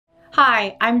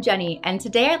Hi, I'm Jenny, and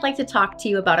today I'd like to talk to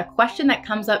you about a question that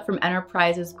comes up from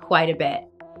enterprises quite a bit.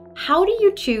 How do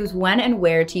you choose when and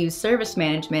where to use service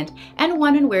management and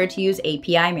when and where to use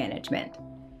API management?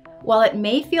 While it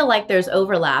may feel like there's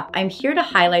overlap, I'm here to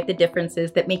highlight the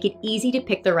differences that make it easy to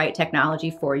pick the right technology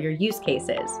for your use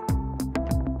cases.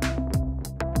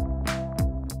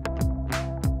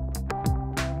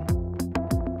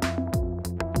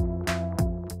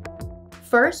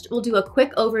 First, we'll do a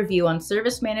quick overview on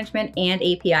service management and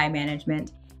API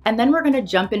management, and then we're going to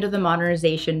jump into the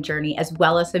modernization journey as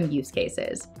well as some use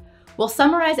cases. We'll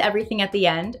summarize everything at the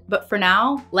end, but for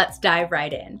now, let's dive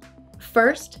right in.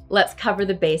 First, let's cover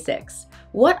the basics.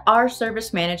 What are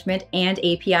service management and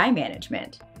API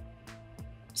management?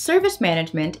 Service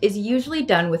management is usually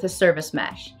done with a service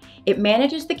mesh. It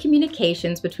manages the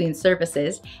communications between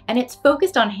services, and it's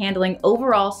focused on handling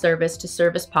overall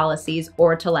service-to-service policies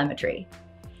or telemetry.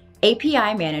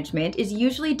 API management is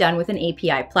usually done with an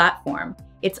API platform.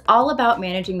 It's all about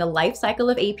managing the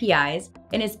lifecycle of APIs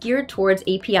and is geared towards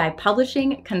API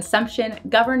publishing, consumption,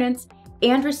 governance,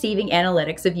 and receiving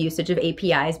analytics of usage of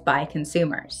APIs by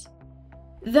consumers.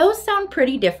 Those sound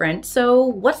pretty different, so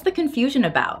what's the confusion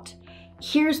about?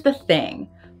 Here's the thing.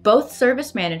 Both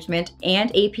service management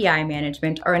and API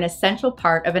management are an essential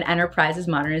part of an enterprise's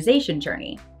modernization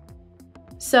journey.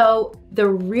 So the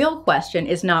real question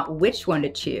is not which one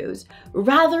to choose,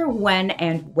 rather when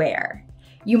and where.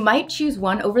 You might choose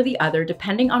one over the other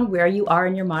depending on where you are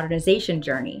in your modernization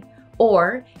journey,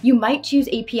 or you might choose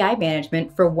API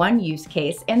management for one use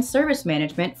case and service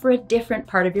management for a different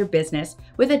part of your business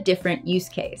with a different use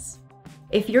case.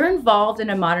 If you're involved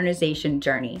in a modernization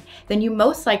journey, then you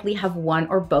most likely have one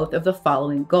or both of the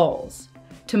following goals: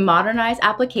 to modernize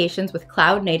applications with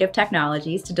cloud-native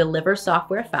technologies to deliver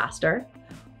software faster,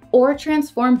 or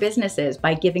transform businesses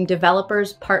by giving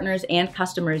developers, partners, and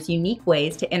customers unique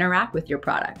ways to interact with your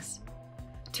products.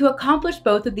 To accomplish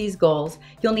both of these goals,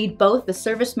 you'll need both the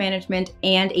service management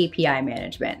and API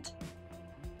management.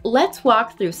 Let's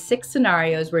walk through 6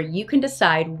 scenarios where you can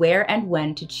decide where and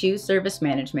when to choose service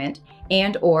management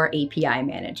and/or API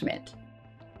management.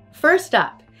 First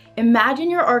up, imagine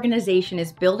your organization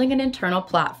is building an internal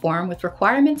platform with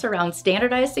requirements around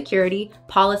standardized security,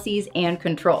 policies, and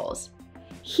controls.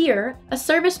 Here, a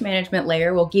service management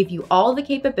layer will give you all the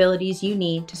capabilities you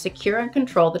need to secure and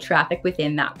control the traffic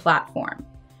within that platform.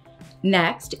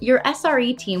 Next, your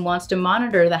SRE team wants to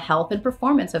monitor the health and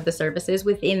performance of the services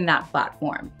within that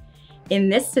platform. In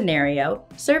this scenario,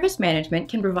 service management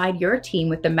can provide your team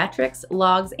with the metrics,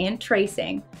 logs, and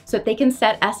tracing so that they can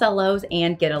set SLOs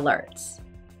and get alerts.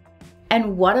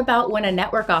 And what about when a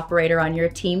network operator on your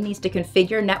team needs to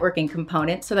configure networking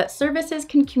components so that services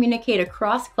can communicate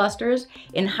across clusters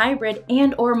in hybrid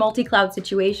and/or multi-cloud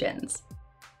situations?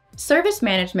 Service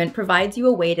management provides you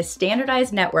a way to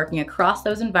standardize networking across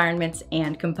those environments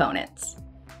and components.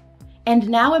 And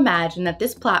now imagine that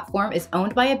this platform is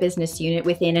owned by a business unit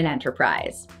within an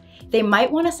enterprise. They might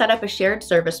want to set up a shared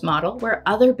service model where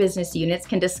other business units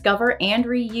can discover and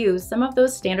reuse some of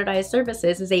those standardized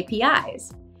services as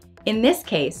APIs. In this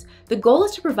case, the goal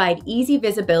is to provide easy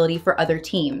visibility for other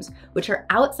teams, which are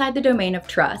outside the domain of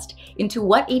trust, into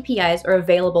what APIs are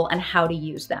available and how to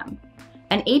use them.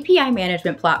 An API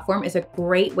management platform is a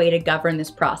great way to govern this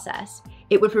process.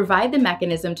 It would provide the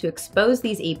mechanism to expose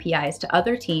these APIs to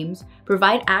other teams,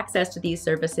 provide access to these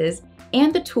services,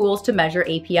 and the tools to measure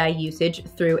API usage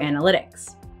through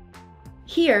analytics.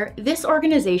 Here, this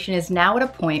organization is now at a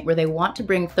point where they want to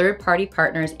bring third-party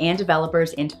partners and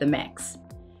developers into the mix.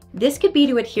 This could be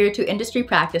to adhere to industry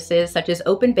practices such as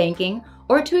open banking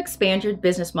or to expand your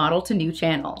business model to new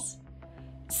channels.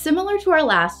 Similar to our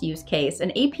last use case,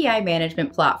 an API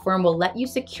management platform will let you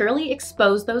securely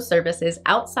expose those services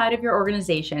outside of your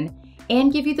organization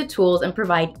and give you the tools and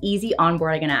provide easy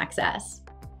onboarding and access.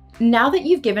 Now that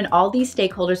you've given all these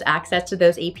stakeholders access to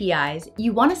those APIs,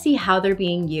 you want to see how they're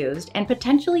being used and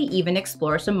potentially even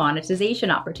explore some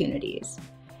monetization opportunities.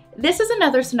 This is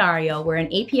another scenario where an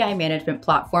API management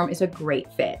platform is a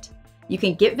great fit. You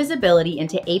can get visibility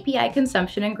into API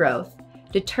consumption and growth,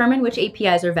 determine which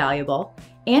APIs are valuable,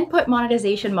 and put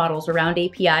monetization models around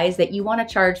APIs that you want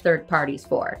to charge third parties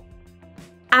for.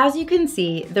 As you can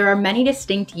see, there are many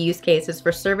distinct use cases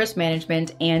for service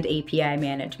management and API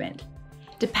management.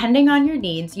 Depending on your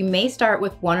needs, you may start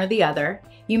with one or the other,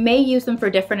 you may use them for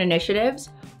different initiatives,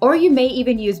 or you may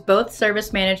even use both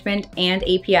service management and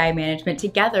API management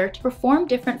together to perform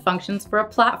different functions for a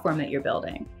platform that you're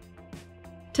building.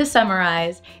 To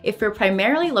summarize, if you're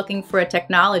primarily looking for a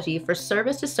technology for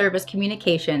service-to-service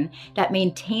communication that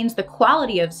maintains the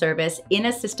quality of service in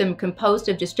a system composed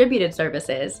of distributed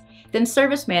services, then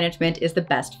service management is the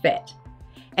best fit.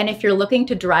 And if you're looking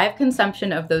to drive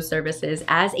consumption of those services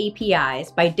as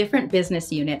APIs by different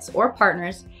business units or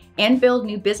partners and build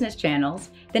new business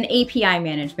channels, then API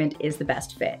management is the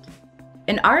best fit.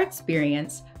 In our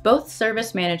experience, both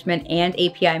service management and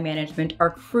API management are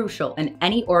crucial in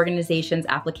any organization's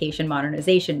application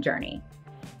modernization journey.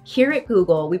 Here at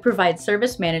Google, we provide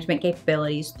service management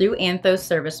capabilities through Anthos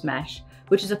Service Mesh,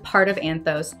 which is a part of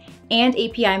Anthos, and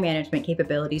API management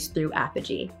capabilities through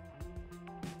Apigee.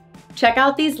 Check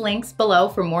out these links below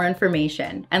for more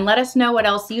information and let us know what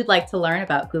else you'd like to learn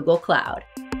about Google Cloud.